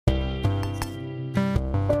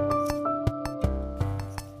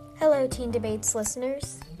Teen Debates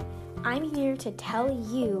listeners. I'm here to tell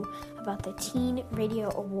you about the Teen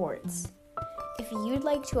Radio Awards. If you'd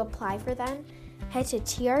like to apply for them, head to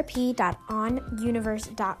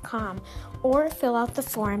trp.onuniverse.com or fill out the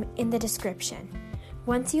form in the description.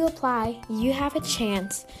 Once you apply, you have a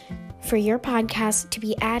chance for your podcast to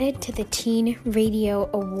be added to the Teen Radio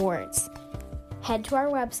Awards. Head to our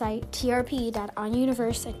website,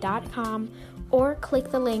 trp.onuniverse.com, or click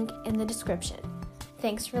the link in the description.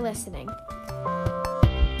 Thanks for listening.